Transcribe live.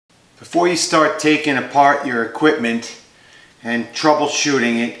Before you start taking apart your equipment and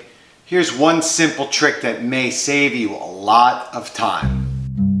troubleshooting it, here's one simple trick that may save you a lot of time.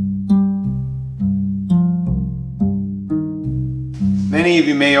 Many of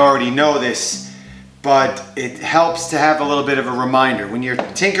you may already know this, but it helps to have a little bit of a reminder. When you're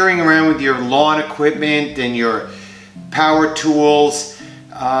tinkering around with your lawn equipment and your power tools,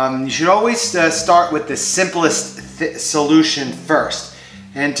 you should always start with the simplest solution first.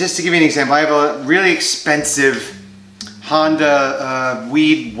 And just to give you an example, I have a really expensive Honda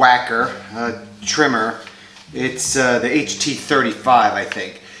weed whacker trimmer. It's the HT35, I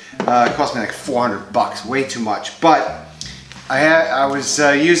think. It cost me like 400 bucks, way too much. But I was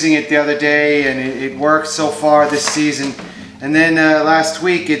using it the other day and it worked so far this season. And then last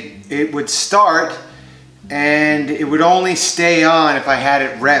week it would start and it would only stay on if I had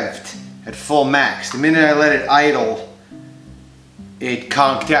it revved at full max. The minute I let it idle, it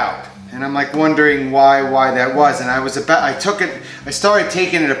conked out. And I'm like wondering why that was. And I started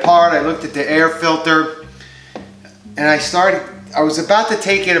taking it apart. I looked at the air filter and I was about to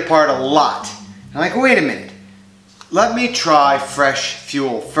take it apart a lot. I'm like, wait a minute. Let me try fresh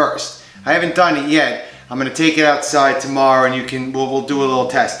fuel first. I haven't done it yet. I'm going to take it outside tomorrow and we'll do a little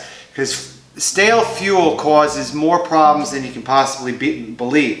test. Because stale fuel causes more problems than you can possibly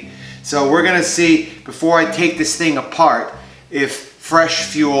believe. So we're going to see, before I take this thing apart, if fresh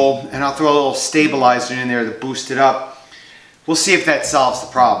fuel, and I'll throw a little stabilizer in there to boost it up. We'll see if that solves the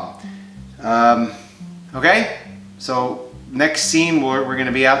problem. Okay? So next scene, we're going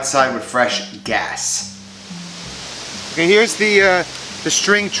to be outside with fresh gas. Okay, here's the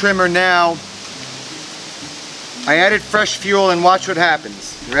string trimmer now. I added fresh fuel and watch what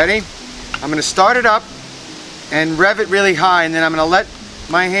happens. You ready? I'm going to start it up and rev it really high, and then I'm going to let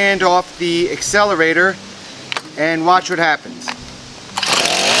my hand off the accelerator and watch what happens.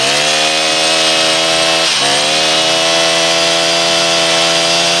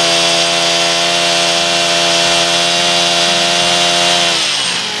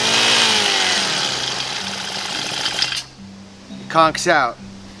 Conks out.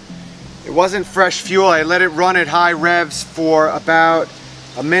 It wasn't fresh fuel. I let it run at high revs for about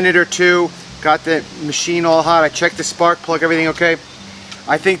a minute or two. Got the machine all hot. I checked the spark plug, everything okay.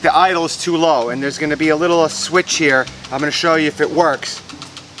 I think the idle is too low and there's going to be a little switch here. I'm going to show you if it works.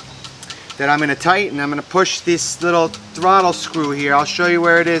 Then I'm going to tighten. I'm going to push this little throttle screw here. I'll show you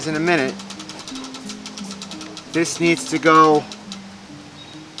where it is in a minute. This needs to go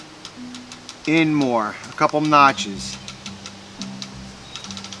in more, a couple notches.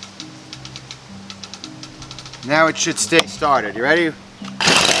 Now it should stay started. You ready? Now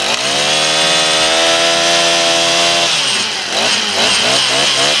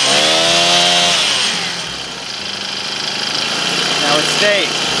it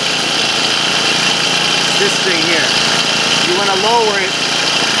stays. It's this thing here. You want to lower it.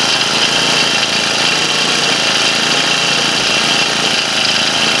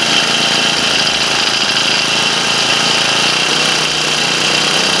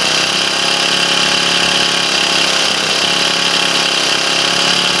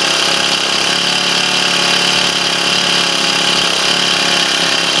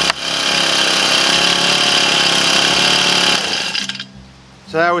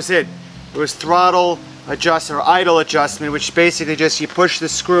 So that was it. It was throttle adjustment or idle adjustment, which basically just you push the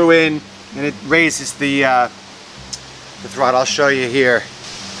screw in and it raises the throttle. I'll show you here.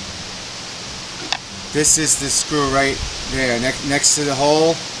 This is the screw right there next to the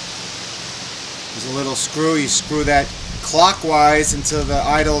hole. There's a little screw. You screw that clockwise until the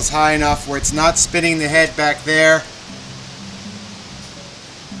idle is high enough where it's not spinning the head back there,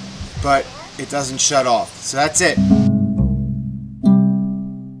 but it doesn't shut off. So that's it.